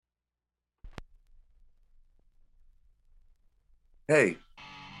Hey,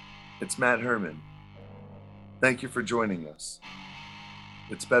 it's Matt Herman. Thank you for joining us.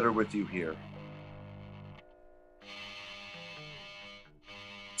 It's better with you here.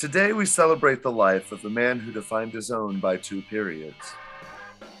 Today we celebrate the life of a man who defined his own by two periods: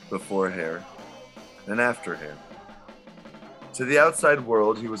 before hair and after hair. To the outside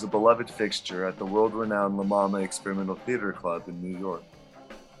world, he was a beloved fixture at the world-renowned La Mama Experimental Theater Club in New York.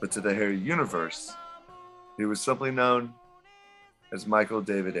 But to the hair universe, he was simply known as Michael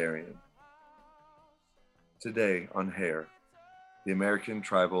David Arian. Today on Hair, the American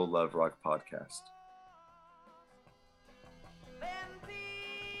Tribal Love Rock Podcast.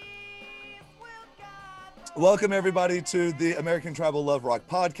 Welcome, everybody, to the American Tribal Love Rock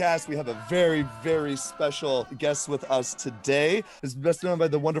Podcast. We have a very, very special guest with us today. It's best known by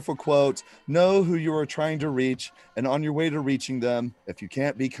the wonderful quote, "Know who you are trying to reach, and on your way to reaching them, if you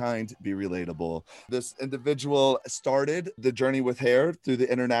can't be kind, be relatable." This individual started the journey with hair through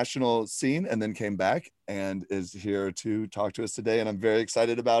the international scene and then came back and is here to talk to us today, and I'm very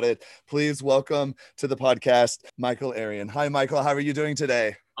excited about it. Please welcome to the podcast, Michael Arian. Hi, Michael. How are you doing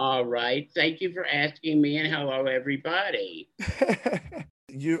today? All right. Thank you for asking me, and hello, everybody.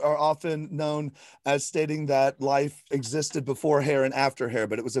 You are often known as stating that life existed before hair and after hair,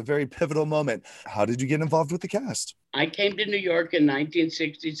 but it was a very pivotal moment. How did you get involved with the cast? I came to New York in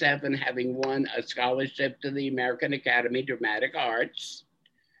 1967, having won a scholarship to the American Academy of Dramatic Arts.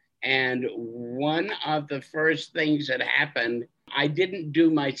 And one of the first things that happened, I didn't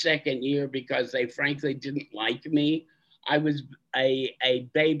do my second year because they frankly didn't like me. I was a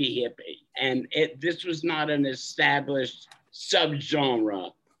baby hippie, and this was not an established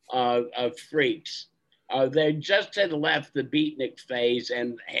subgenre of freaks. They just had left the beatnik phase,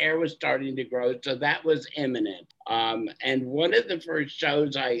 and hair was starting to grow, so that was imminent. And one of the first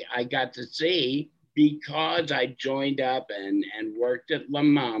shows I got to see, because I joined up and worked at La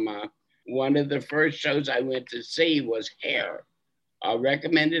Mama, one of the first shows I went to see was Hair.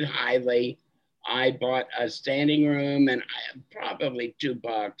 Recommended highly. I bought a standing room and probably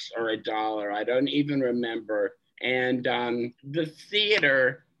 $2 or $1. I don't even remember. And the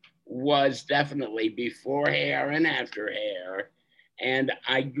theater was definitely before hair and after hair. And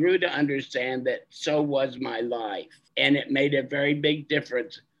I grew to understand that so was my life. And it made a very big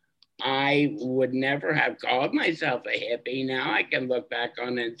difference. I would never have called myself a hippie. Now I can look back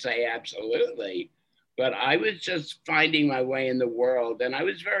on it and say absolutely. But I was just finding my way in the world, and I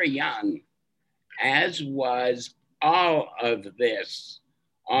was very young, as was all of this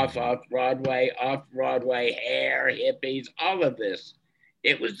off Broadway, hair, hippies, all of this.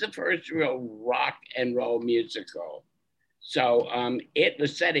 It was the first real rock and roll musical. So it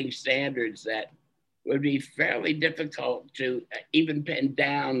was setting standards that would be fairly difficult to even pin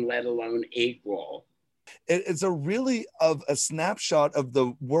down, let alone equal. It's a really of a snapshot of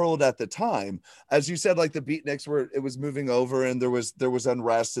the world at the time. As you said, like the beatniks it was moving over, and there was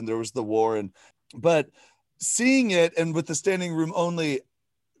unrest, and there was the war, but seeing it, and with the standing room only,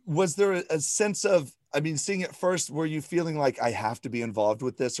 was there a sense of, seeing it first, were you feeling like, I have to be involved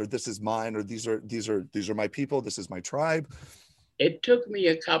with this, or this is mine, or these are my people, this is my tribe? It took me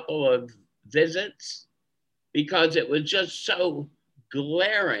a couple of visits because it was just so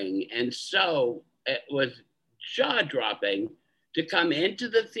glaring, and so it was jaw dropping to come into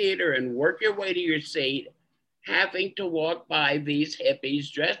the theater and work your way to your seat, having to walk by these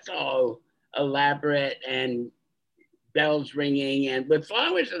hippies dressed all elaborate and bells ringing and with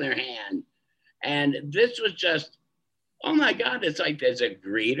flowers in their hand. And this was just, oh my God, it's like there's a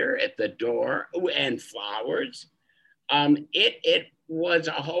greeter at the door and flowers. It was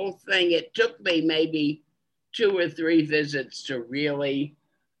a whole thing. It took me maybe 2 or 3 visits to really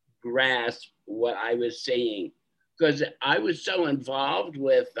grasp what I was seeing, because I was so involved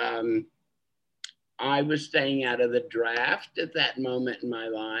with, I was staying out of the draft at that moment in my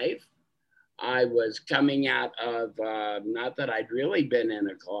life. I was coming out of, not that I'd really been in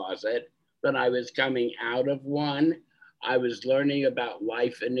a closet, but I was coming out of one. I was learning about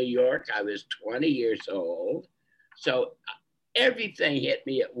life in New York. I was 20 years old. So everything hit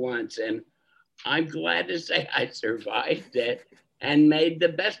me at once. And I'm glad to say I survived it and made the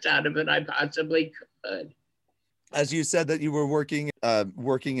best out of it I possibly could. As you said that you were working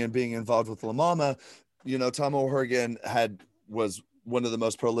and being involved with La Mama, Tom O'Hurgan was one of the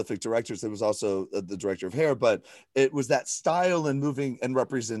most prolific directors. It was also the director of Hair, but it was that style and moving and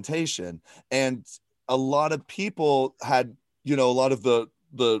representation. And a lot of people had, a lot of the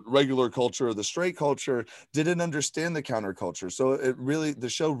regular culture, the straight culture, didn't understand the counterculture. So the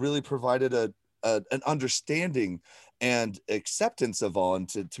show really provided an understanding and acceptance of all, and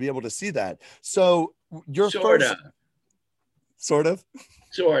to be able to see that. So your Sort first of. Sort of.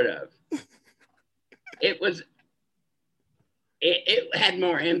 Sort of. It had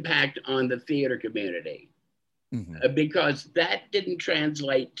more impact on the theater community because that didn't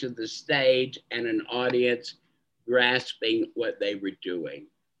translate to the stage and an audience grasping what they were doing.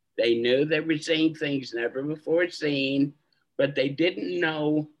 They knew they were seeing things never before seen, but they didn't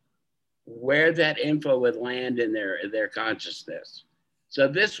know where that info would land in their consciousness. So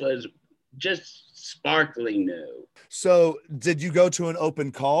this was just sparkling new. So did you go to an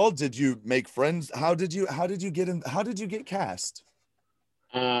open call? Did you make friends? How did you get cast?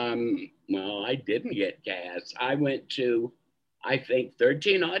 Well, I didn't get cast. I went to, I think,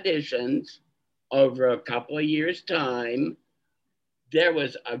 13 auditions over a couple of years' time. There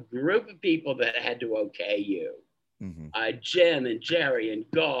was a group of people that had to okay you. Jim and Jerry and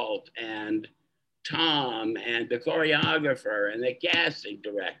Galt and Tom and the choreographer and the casting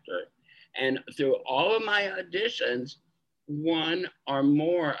director. And through all of my auditions, one or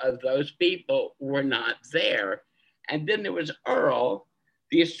more of those people were not there. And then there was Earl,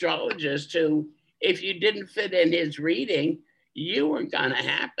 the astrologist, who, if you didn't fit in his reading, you weren't going to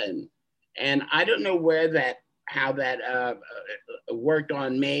happen. And I don't know how that worked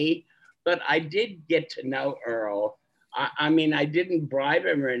on me, but I did get to know Earl. I mean, I didn't bribe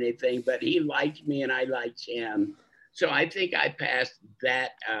him or anything, but he liked me and I liked him. So I think I passed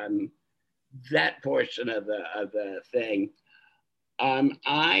that that portion of the thing.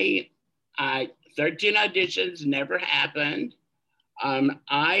 I 13 auditions never happened.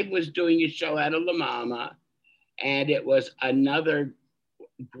 I was doing a show out of La Mama, and it was another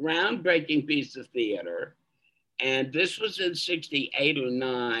groundbreaking piece of theater. And this was in 68 or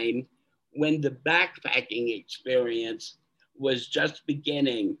 9, when the backpacking experience was just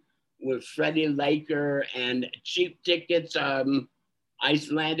beginning with Freddie Laker and Cheap Tickets,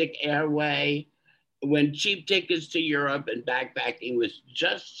 Icelandic Airway, when Cheap Tickets to Europe and backpacking was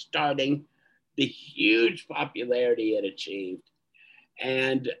just starting, the huge popularity it achieved.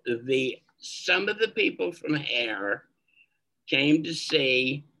 And some of the people from Hair came to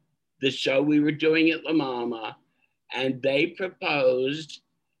see the show we were doing at La Mama, and they proposed,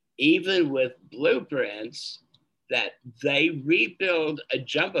 even with blueprints, that they rebuild a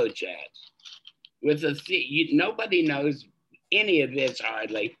jumbo jet with nobody knows any of this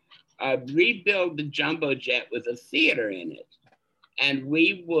hardly. Rebuild the jumbo jet with a theater in it, and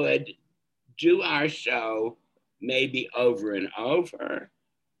we would do our show maybe over and over,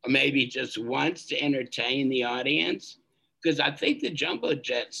 or maybe just once to entertain the audience, because I think the jumbo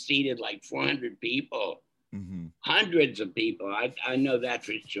jet seated like 400 people, hundreds of people. I know that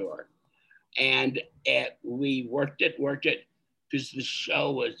for sure. And we worked it because the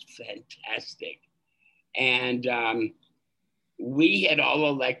show was fantastic. And we had all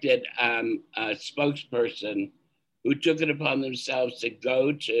elected a spokesperson who took it upon themselves to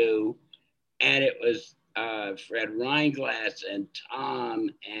go to, and it was Fred Reinglass and Tom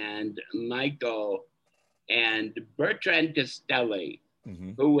and Michael and Bertrand Castelli,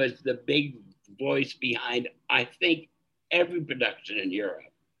 who was the big voice behind, I think, every production in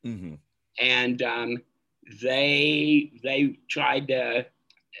Europe. And they tried to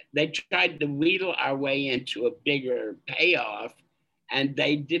wheedle our way into a bigger payoff, and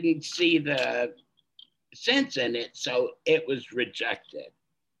they didn't see the sense in it, so it was rejected.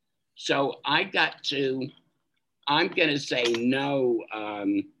 So I'm going to say no,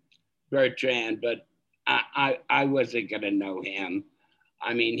 Bertrand, but I wasn't going to know him.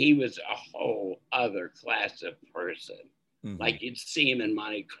 I mean, he was a whole other class of person, like you'd see him in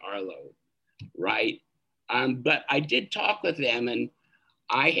Monte Carlo, right? But I did talk with him, and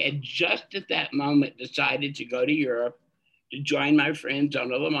I had just at that moment decided to go to Europe to join my friends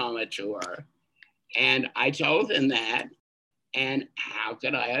on a La Mama tour. And I told him that, and how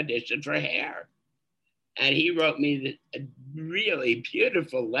could I audition for Hair? And he wrote me a really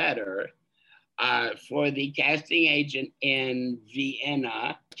beautiful letter for the casting agent in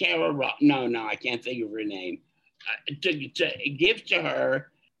Vienna, I can't think of her name, to give to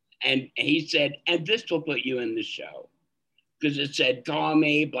her. And he said, and this will put you in the show. Because it said, call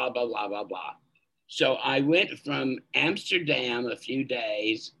me, blah, blah, blah, blah, blah. So I went from Amsterdam a few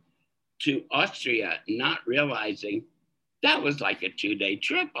days to Austria, not realizing that was like a 2-day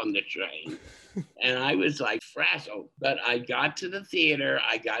trip on the train. And I was like frazzled. But I got to the theater.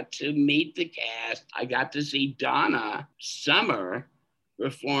 I got to meet the cast. I got to see Donna Summer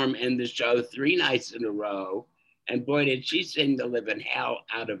perform in the show 3 nights in a row. And boy, did she sing the living hell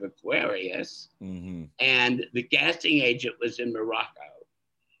out of Aquarius. And the casting agent was in Morocco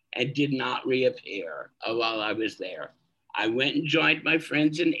and did not reappear while I was there. I went and joined my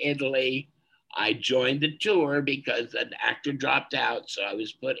friends in Italy. I joined the tour because an actor dropped out, so I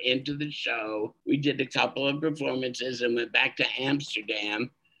was put into the show. We did a couple of performances and went back to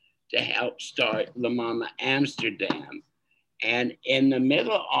Amsterdam to help start La Mama Amsterdam. And in the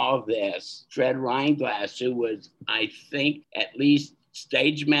middle of all this, Fred Reinglass, who was, I think, at least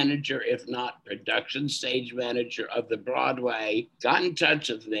stage manager, if not production stage manager of the Broadway, got in touch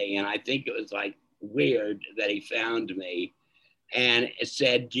with me. And I think it was like weird that he found me and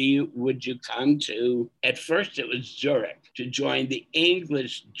said, would you come to, at first it was Zurich, to join the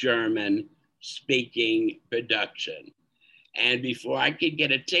English German speaking production. And before I could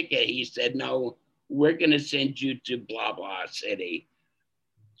get a ticket, he said, no, we're going to send you to blah, blah city,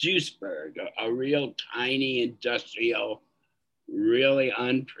 Duisburg, a real tiny industrial, really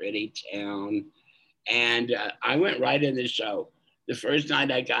unpretty town. And I went right in the show. The first night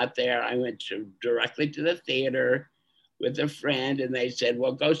I got there, I went directly to the theater with a friend, and they said,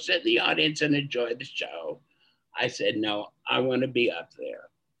 well, go sit in the audience and enjoy the show. I said, no, I want to be up there.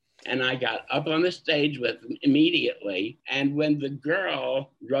 And I got up on the stage with them immediately. And when the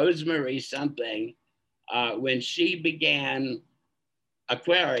girl, Rosemary something, when she began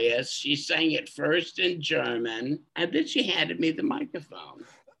Aquarius, she sang it first in German, and then she handed me the microphone.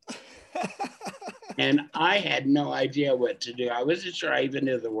 And I had no idea what to do. I wasn't sure I even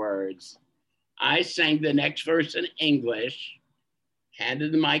knew the words. I sang the next verse in English,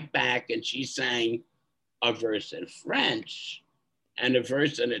 handed the mic back, and she sang a verse in French and a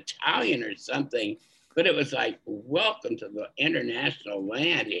verse in Italian or something. But it was like, welcome to the international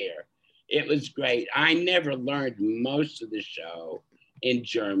land here. It was great. I never learned most of the show in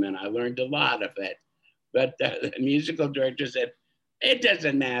German. I learned a lot of it. But the musical director said, it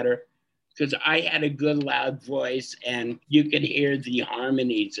doesn't matter, because I had a good loud voice and you could hear the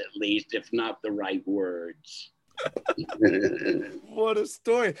harmonies at least, if not the right words. What a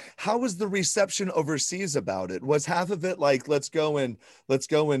story. How was the reception overseas about it? Was half of it like, let's go and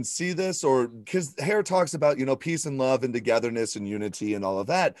see this? Or because Hair talks about, peace and love and togetherness and unity and all of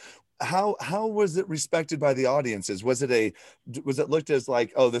that. How was it respected by the audiences? Was it looked as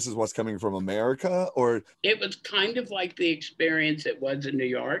like, oh, this is what's coming from America? Or it was kind of like the experience it was in New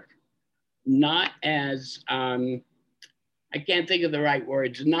York. Not as I can't think of the right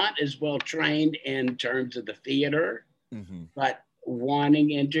words, not as well trained in terms of the theater, but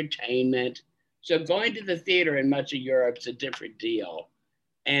wanting entertainment. So going to the theater in much of Europe is a different deal.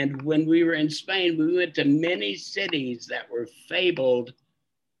 And when we were in Spain, we went to many cities that were fabled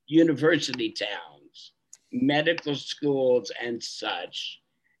university towns, medical schools and such,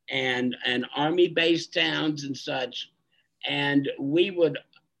 and army-based towns and such. And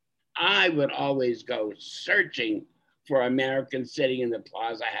I would always go searching for Americans sitting in the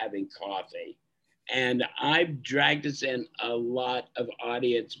plaza having coffee. And I've dragged us in a lot of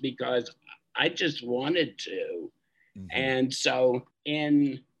audience because I just wanted to. And so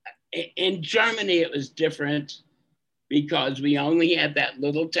in Germany, it was different because we only had that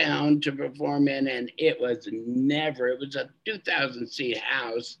little town to perform in, and it was a 2,000 seat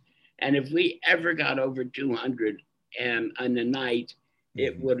house. And if we ever got over 200 on the night,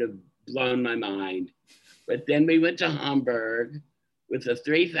 it would have blown my mind. But then we went to Hamburg with a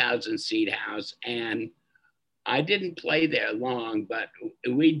 3,000 seat house, and I didn't play there long, but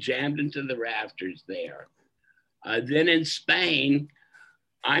we jammed into the rafters there. Then in Spain,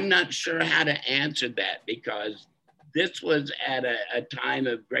 I'm not sure how to answer that because this was at a time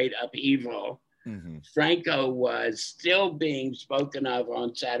of great upheaval. Franco was still being spoken of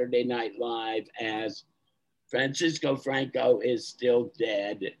on Saturday Night Live as Francisco Franco is still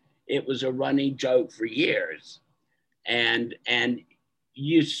dead. It was a running joke for years. And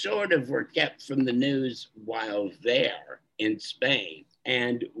you sort of were kept from the news while there in Spain.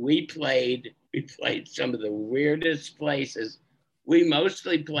 And we played some of the weirdest places. We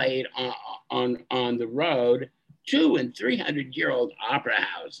mostly played on the road, 200- and 300-year-old opera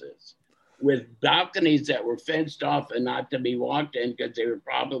houses with balconies that were fenced off and not to be walked in because they were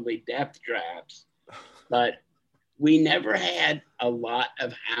probably death traps. But we never had a lot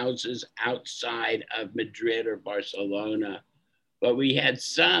of houses outside of Madrid or Barcelona, but we had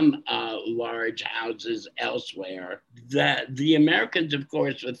some large houses elsewhere. The Americans, of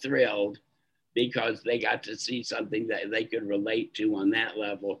course, were thrilled because they got to see something that they could relate to on that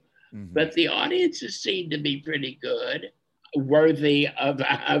level. But the audiences seemed to be pretty good, worthy of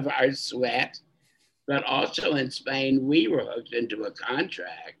our sweat. But also in Spain, we were hooked into a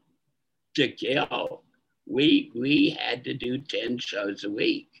contract to kill. We had to do 10 shows a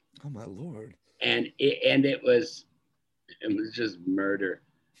week. Oh my Lord. And it was just murder.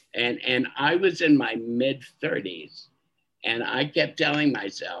 And I was in my mid 30s, and I kept telling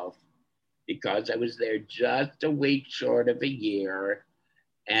myself, because I was there just a week short of a year,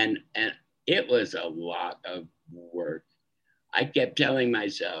 and it was a lot of work. I kept telling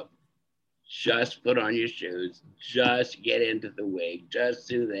myself, just put on your shoes, just get into the wig, just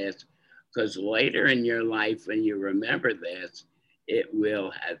do this, because later in your life, when you remember this, it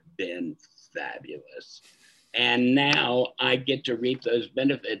will have been fabulous. And now I get to reap those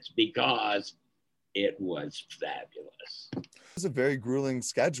benefits because it was fabulous. It's a very grueling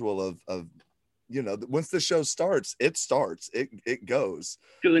schedule of once the show starts, it goes.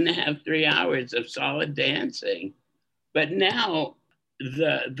 2.5, 3 hours of solid dancing. But now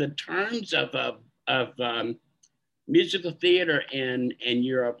the terms of musical theater in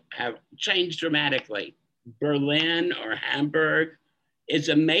Europe have changed dramatically. Berlin or Hamburg is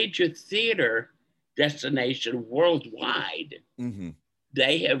a major theater destination worldwide. Mm-hmm.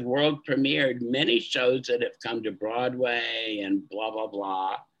 They have world premiered many shows that have come to Broadway and blah, blah,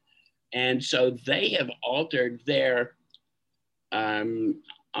 blah. And so they have altered their,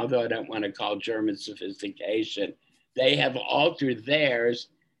 although I don't want to call German sophistication, they have altered theirs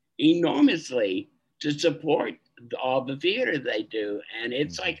enormously to support all the theater they do. And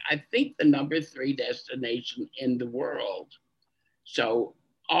it's like, I think the #3 destination in the world. So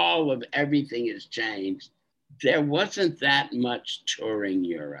all of everything has changed. There wasn't that much touring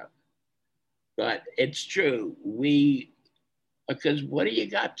Europe, but it's true. Because what do you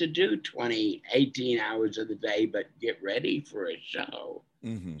got to do 18 hours of the day but get ready for a show?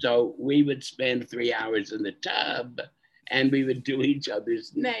 Mm-hmm. So we would spend 3 hours in the tub and we would do each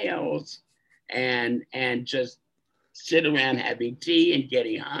other's nails and just sit around having tea and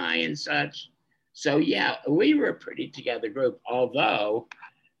getting high and such. So yeah, we were a pretty together group, although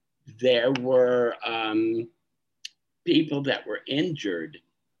there were people that were injured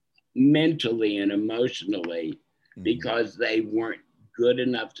mentally and emotionally because they weren't good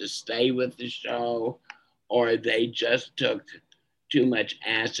enough to stay with the show, or they just took too much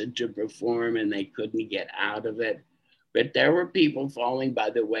acid to perform and they couldn't get out of it. But there were people falling by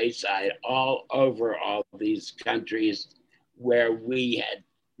the wayside all over all these countries where we had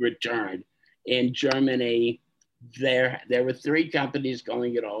returned. In Germany, there were 3 companies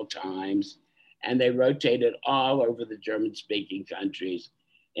going at all times, and they rotated all over the German-speaking countries.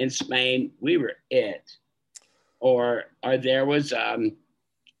 In Spain, we were it. Or there was a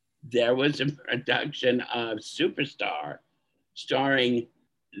production of Superstar starring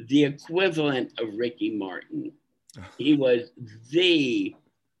the equivalent of Ricky Martin. He was the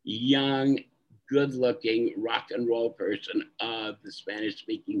young, good-looking rock and roll person of the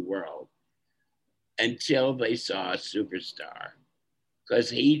Spanish-speaking world until they saw Superstar, because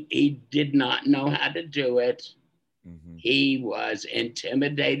he did not know how to do it. Mm-hmm. He was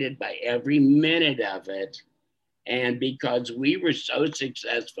intimidated by every minute of it. And because we were so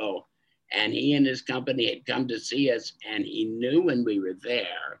successful and he and his company had come to see us and he knew when we were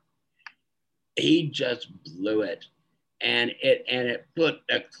there, he just blew it. And it put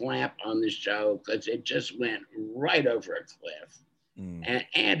a clamp on the show because it just went right over a cliff.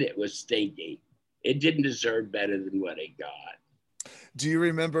 And it was stinky. It didn't deserve better than what it got. Do you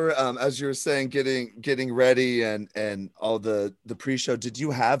remember, as you were saying, getting ready and all the pre-show, did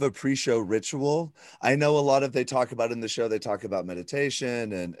you have a pre-show ritual? I know a lot of, they talk about in the show, they talk about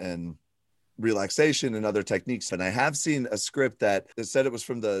meditation and relaxation and other techniques. And I have seen a script that said it was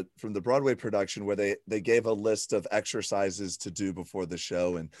from the Broadway production where they gave a list of exercises to do before the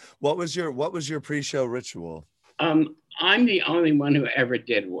show. And what was your pre-show ritual? I'm the only one who ever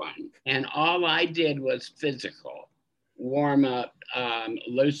did one. And all I did was physical. Warm up,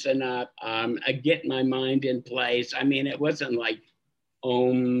 loosen up, get my mind in place. I mean, it wasn't like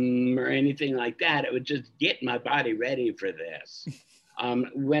Om or anything like that. It would just get my body ready for this.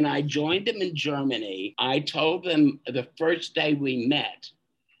 When I joined them in Germany, I told them the first day we met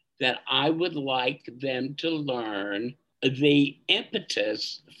that I would like them to learn the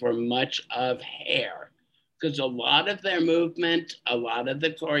impetus for much of hair, because a lot of their movement, a lot of the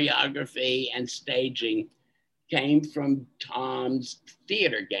choreography and staging came from Tom's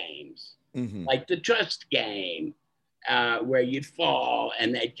theater games, like the Trust game, where you'd fall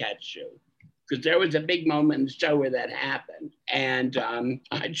and they'd catch you. Because there was a big moment in the show where that happened. And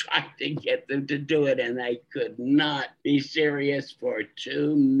I tried to get them to do it, and they could not be serious for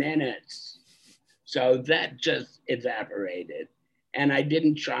 2 minutes. So that just evaporated. And I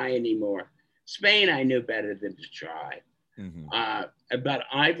didn't try anymore. Spain, I knew better than to try. But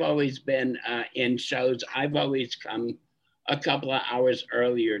I've always been in shows, I've always come a couple of hours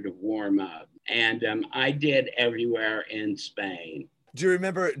earlier to warm up. And I did everywhere in Spain. Do you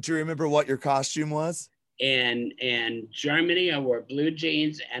remember what your costume was? In Germany, I wore blue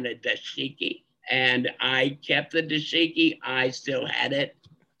jeans and a dashiki. And I kept the dashiki. I still had it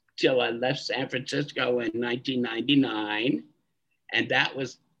till I left San Francisco in 1999. And that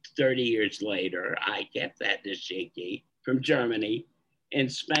was 30 years later. I kept that dashiki from Germany. In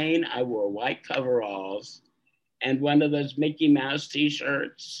Spain, I wore white coveralls and one of those Mickey Mouse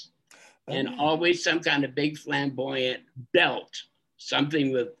t-shirts, and always some kind of big flamboyant belt,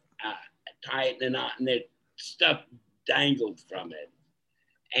 something with tie it in a knot, and the stuff dangled from it.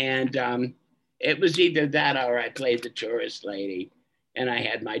 And it was either that or I played the tourist lady, and I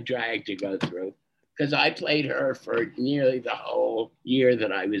had my drag to go through because I played her for nearly the whole year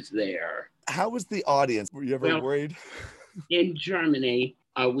that I was there. How was the audience? Were you ever worried? In Germany,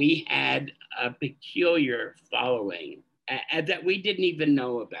 we had a peculiar following that we didn't even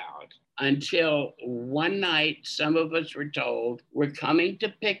know about until one night some of us were told we're coming to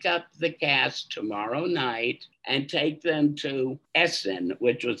pick up the cast tomorrow night and take them to Essen,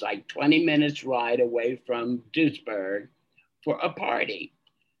 which was like 20 minutes ride away from Duisburg, for a party.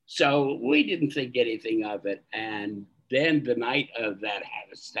 So we didn't think anything of it. And then the night of that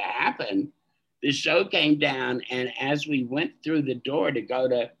has to happen, the show came down, and as we went through the door to go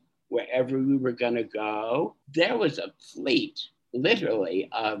to wherever we were going to go, there was a fleet, literally,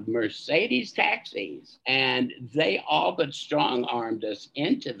 of Mercedes taxis, and they all but strong-armed us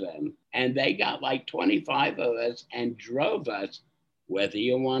into them, and they got like 25 of us and drove us, whether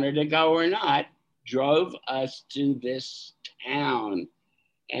you wanted to go or not, drove us to this town.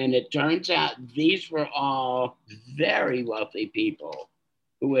 And it turns out these were all very wealthy people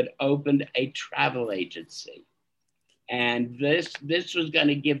who had opened a travel agency. And this was going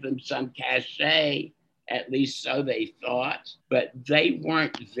to give them some cachet, at least so they thought, but they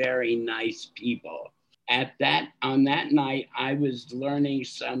weren't very nice people. On that night, I was learning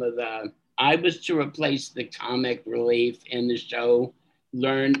I was to replace the comic relief in the show,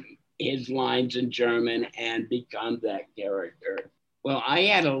 learn his lines in German and become that character. Well, I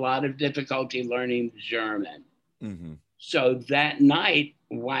had a lot of difficulty learning German. Mm-hmm. So that night,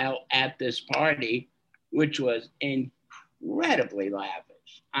 while at this party, which was incredibly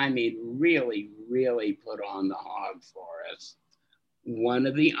lavish, I mean, really, really put on the hog for us, one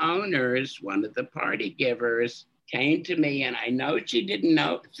of the owners, one of the party givers, came to me, and I know she didn't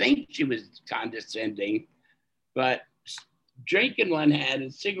think she was condescending, but drinking one hand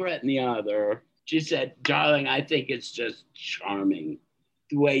and cigarette in the other, she said, "Darling, I think it's just charming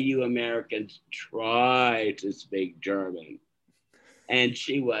the way you Americans try to speak German." And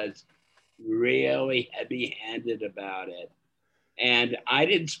she was really heavy-handed about it. And I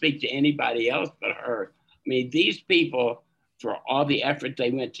didn't speak to anybody else but her. I mean, these people, for all the effort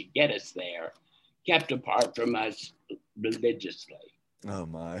they went to get us there, kept apart from us religiously. Oh,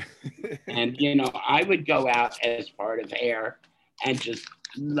 my. And, I would go out as part of hair and just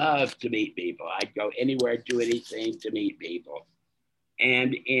love to meet people. I'd go anywhere, do anything to meet people.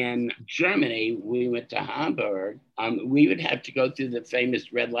 And in Germany, we went to Hamburg. We would have to go through the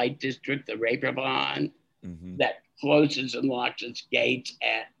famous red light district, the Reeperbahn, that closes and locks its gates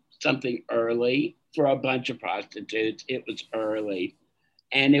at something early for a bunch of prostitutes. It was early.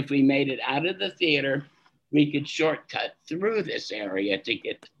 And if we made it out of the theater, we could shortcut through this area to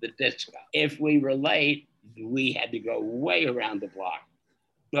get to the disco. If we were late, we had to go way around the block.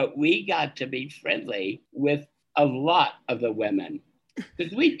 But we got to be friendly with a lot of the women,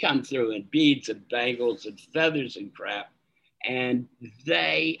 because we'd come through in beads and bangles and feathers and crap, and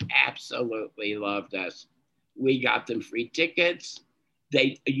they absolutely loved us. We got them free tickets.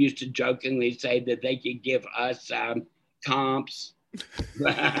 They used to jokingly say that they could give us comps,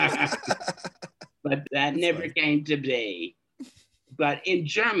 but that never came to be. But in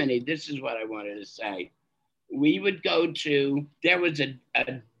Germany, this is what I wanted to say. We would go to, there was a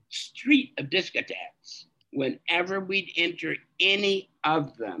street of discotheques. Whenever we'd enter any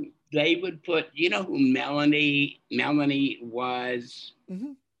of them, they would put, you know who Melanie was?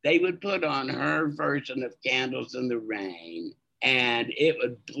 Mm-hmm. They would put on her version of Candles in the Rain, and it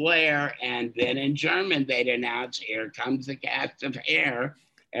would blare. And then in German, they'd announce, "Here comes the cast of Hair.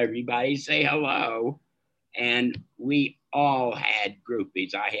 Everybody say hello." And we all had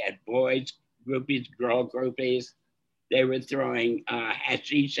groupies. I had boys groupies, girl groupies. They were throwing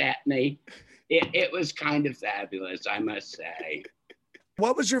hashish at me. It was kind of fabulous, I must say.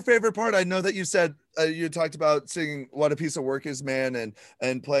 What was your favorite part? I know that you said you talked about singing "What a Piece of Work Is Man"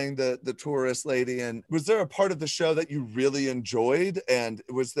 and playing the tourist lady. And was there a part of the show that you really enjoyed? And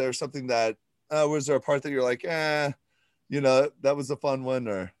was there something that was there a part that you're like, that was a fun one?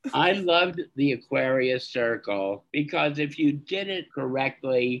 Or I loved the Aquarius Circle, because if you did it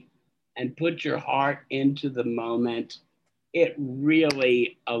correctly and put your heart into the moment, it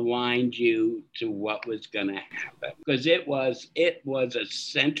really aligned you to what was going to happen, because it was a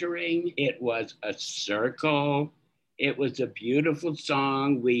centering, it was a circle, it was a beautiful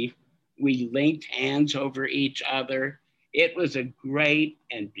song. We linked hands over each other. It was a great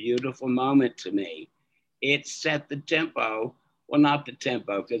and beautiful moment to me. It set the tempo. Well, not the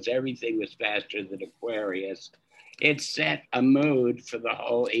tempo, because everything was faster than Aquarius. It set a mood for the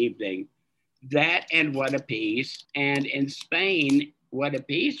whole evening. That and What a Piece. And in Spain, What a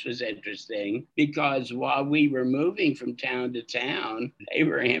Piece was interesting because while we were moving from town to town, they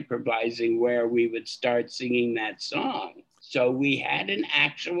were improvising where we would start singing that song. So we had an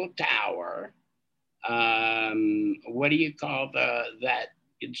actual tower. What do you call that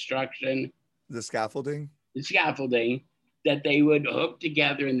construction? The scaffolding? The scaffolding that they would hook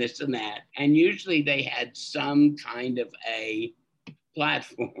together and this and that. And usually they had some kind of a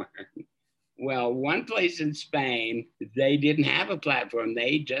platform. Well, one place in Spain, they didn't have a platform.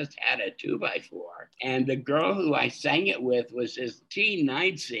 They just had a 2x4. And the girl who I sang it with was this T.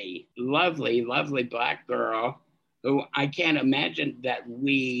 Knightsey, lovely, lovely black girl who I can't imagine that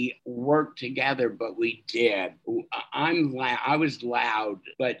we worked together, but we did. I was loud,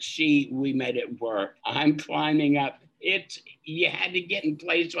 but we made it work. I'm climbing up. You had to get in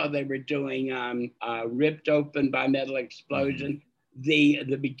place while they were doing Ripped Open by Metal Explosion. Mm-hmm.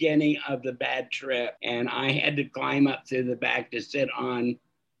 The beginning of the Bad Trip, and I had to climb up through the back to sit on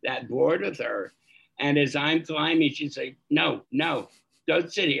that board with her. And as I'm climbing, she's like, no,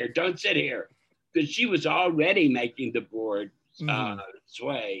 don't sit here, because she was already making the board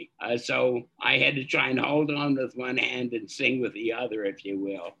sway. So I had to try and hold on with one hand and sing with the other, if you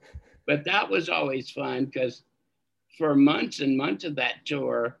will. But that was always fun because for months and months of that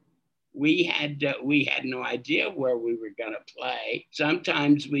tour, we had no idea where we were going to play.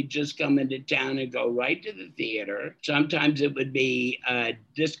 Sometimes we'd just come into town and go right to the theater. Sometimes it would be a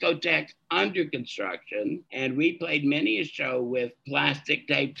discotheque under construction. And we played many a show with plastic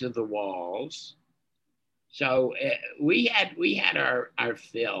tape to the walls. So we had our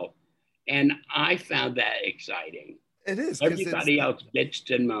fill. And I found that exciting. It is. Everybody else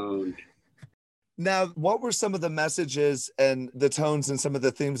bitched and moaned. Now, what were some of the messages and the tones and some of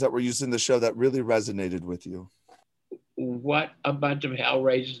the themes that were used in the show that really resonated with you? What a bunch of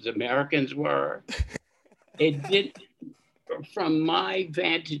hell-raisers Americans were. It did, from my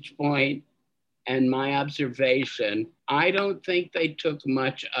vantage point and my observation, I don't think they took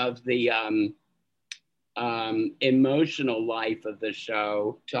much of the emotional life of the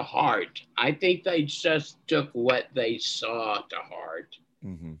show to heart. I think they just took what they saw to heart.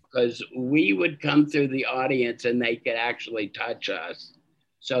 Because we would come through the audience and they could actually touch us.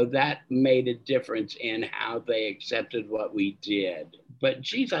 So that made a difference in how they accepted what we did. But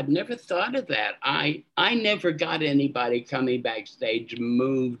geez, I've never thought of that. I never got anybody coming backstage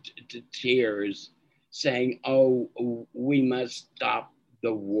moved to tears saying, oh, we must stop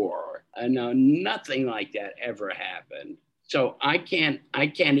the war. No, nothing like that ever happened. So I can't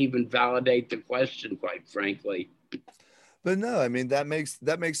even validate the question, quite frankly. But no, I mean, that makes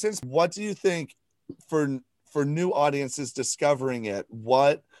sense. What do you think for new audiences discovering it?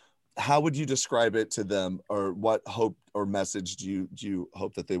 How would you describe it to them, or what hope or message do you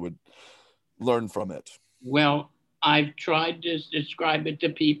hope that they would learn from it? Well, I've tried to describe it to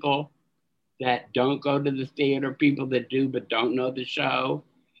people that don't go to the theater, people that do but don't know the show.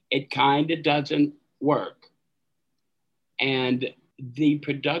 It kind of doesn't work. And the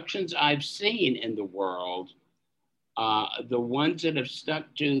productions I've seen in the world, the ones that have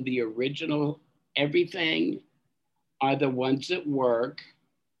stuck to the original everything are the ones that work.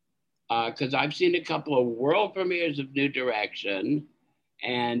 Because I've seen a couple of world premieres of New Direction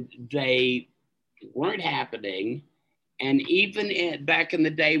and they weren't happening. And even back in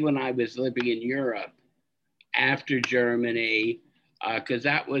the day when I was living in Europe after Germany, because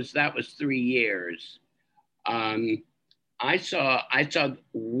that was 3 years, I saw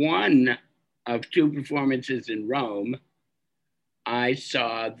one of 2 performances in Rome. I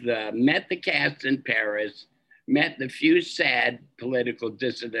met the cast in Paris, met the few sad political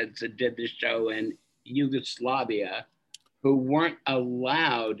dissidents that did the show in Yugoslavia who weren't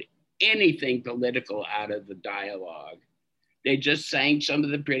allowed anything political out of the dialogue. They just sang some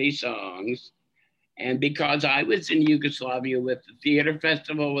of the pretty songs. And because I was in Yugoslavia with the theater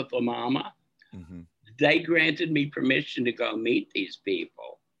festival with La Mama, they granted me permission to go meet these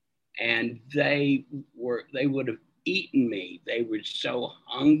people. And they would have eaten me. They were so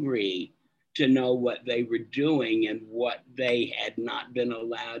hungry to know what they were doing and what they had not been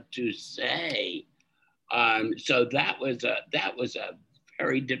allowed to say. So that was a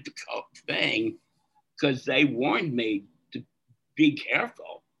very difficult thing because they warned me to be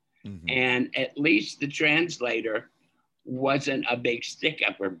careful. Mm-hmm. And at least the translator wasn't a big stick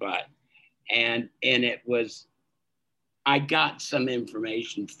up her butt. And it was, I got some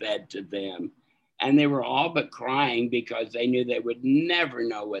information fed to them, and they were all but crying because they knew they would never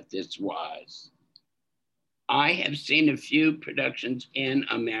know what this was. I have seen a few productions in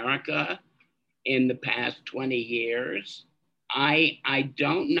America in the past 20 years. I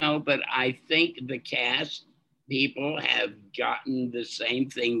don't know, but I think the cast people have gotten the same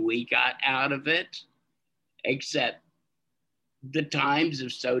thing we got out of it, except the times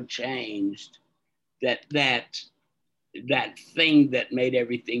have so changed that thing that made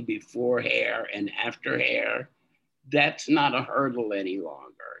everything before hair and after hair, that's not a hurdle any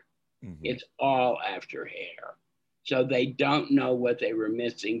longer. Mm-hmm. It's all after hair. So they don't know what they were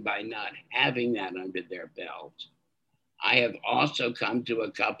missing by not having that under their belt. I have also come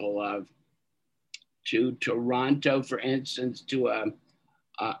to Toronto, for instance, to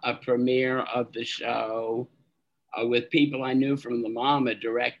a premiere of the show with people I knew from La Mama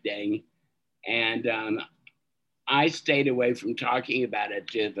directing. And I stayed away from talking about it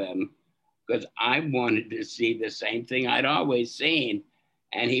to them because I wanted to see the same thing I'd always seen.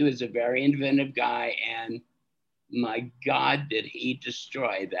 And he was a very inventive guy. And my God, did he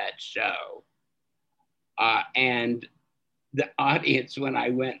destroy that show. And the audience when I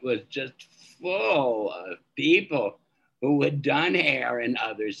went was just full of people who had done hair in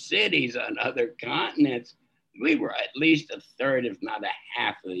other cities, on other continents. We were at least a third, if not a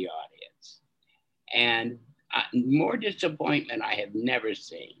half of the audience. And more disappointment I have never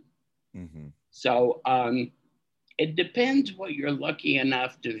seen. Mm-hmm. So it depends what you're lucky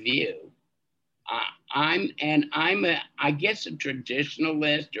enough to view. I'm I guess a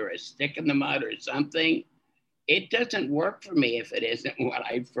traditionalist or a stick in the mud or something. It doesn't work for me if it isn't what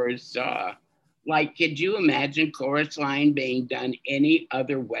I first saw. Like, could you imagine Chorus Line being done any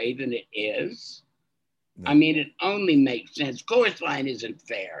other way than it is? No. I mean, it only makes sense. Chorus Line isn't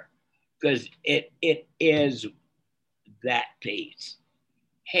fair because it is that piece.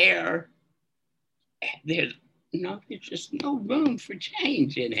 Hair, there's just no room for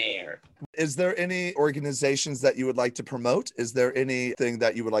change in hair. Is there any organizations that you would like to promote? Is there anything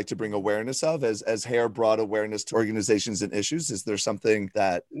that you would like to bring awareness of as hair brought awareness to organizations and issues? Is there something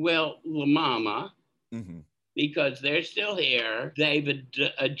that... Well, La Mama, mm-hmm. because they're still here. They've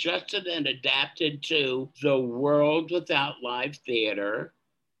adjusted and adapted to the world without live theater.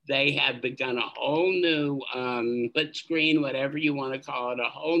 They have begun a whole new split screen, whatever you want to call it, a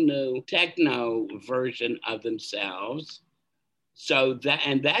whole new techno version of themselves. So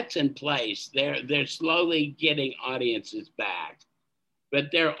that's in place. They're slowly getting audiences back,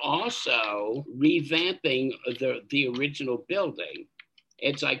 but they're also revamping the original building.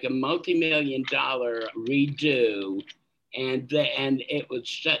 It's like a multi-million-dollar redo, and it was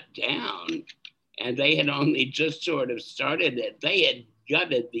shut down, and they had only just sort of started it. They had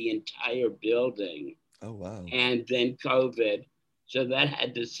gutted the entire building. Oh, wow. And then COVID. So that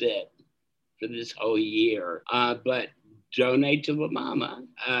had to sit for this whole year. But donate to La Mama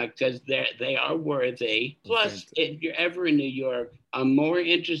because they are worthy. Plus, if you're ever in New York, a more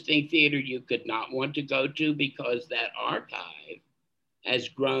interesting theater you could not want to go to because that archive has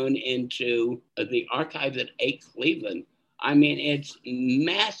grown into the archive at 8 Cleveland. I mean, it's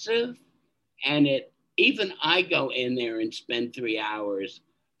massive, and even I go in there and spend 3 hours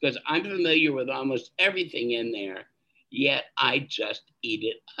because I'm familiar with almost everything in there, yet I just eat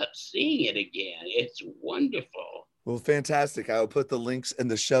it up seeing it again. It's wonderful. Well, fantastic. I will put the links in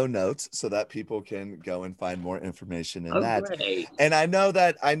the show notes so that people can go and find more information in that. Great. And I know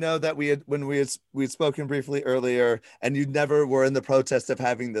that we had spoken briefly earlier, and you never were in the protest of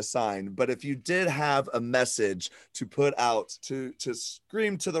having the sign. But if you did have a message to put out to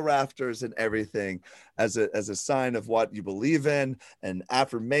scream to the rafters and everything as a sign of what you believe in, an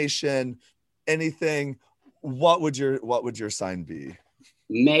affirmation, anything, what would your sign be?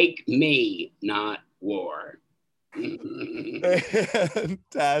 Make me, not war.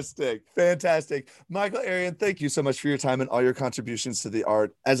 Fantastic. Michael Arion, thank you so much for your time and all your contributions to the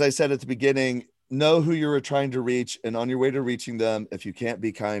art. As I said at the beginning, know who you were trying to reach, and on your way to reaching them, if you can't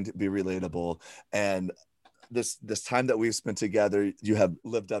be kind, be relatable. And this time that we've spent together, you have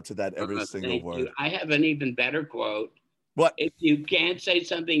lived up to that every single word. I have an even better quote. What? If you can't say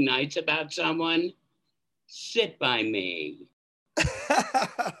something nice about someone, sit by me.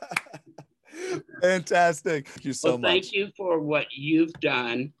 Fantastic. Thank you so much. Thank you for what you've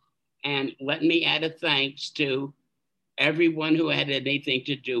done. And let me add a thanks to everyone who had anything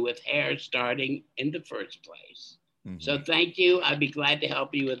to do with hair starting in the first place. Mm-hmm. So thank you. I'd be glad to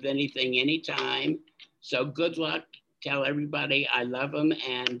help you with anything, anytime. So good luck. Tell everybody I love them,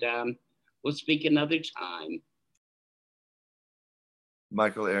 and we'll speak another time.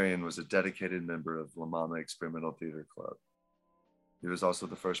 Michael Arion was a dedicated member of La Mama Experimental Theater Club. He was also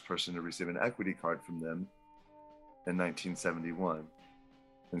the first person to receive an equity card from them in 1971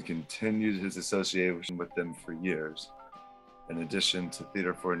 and continued his association with them for years. In addition to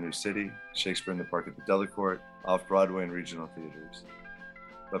Theater for a New City, Shakespeare in the Park at the Delacorte, Off-Broadway and regional theaters.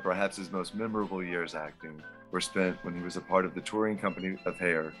 But perhaps his most memorable years acting were spent when he was a part of the touring company of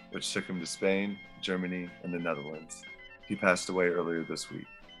Hair, which took him to Spain, Germany, and the Netherlands. He passed away earlier this week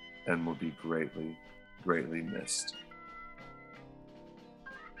and will be greatly, greatly missed.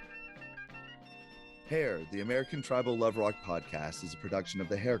 Hair, the American Tribal Love Rock podcast, is a production of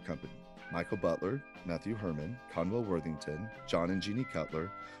the Hair Company. Michael Butler, Matthew Herman, Conwell Worthington, John and Jeannie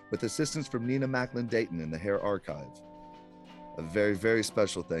Cutler, with assistance from Nina Macklin Dayton in the Hair Archive. A very, very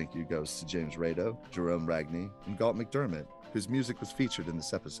special thank you goes to James Rado, Jerome Ragney, and Galt McDermott, whose music was featured in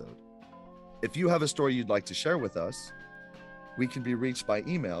this episode. If you have a story you'd like to share with us, we can be reached by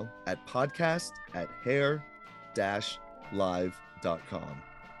email at podcast@hair-live.com.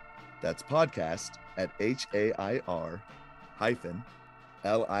 That's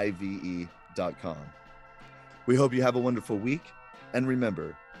podcast@hair-live.com. We hope you have a wonderful week. And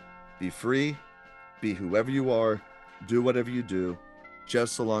remember, be free, be whoever you are, do whatever you do,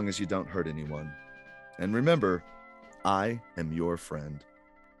 just so long as you don't hurt anyone. And remember, I am your friend.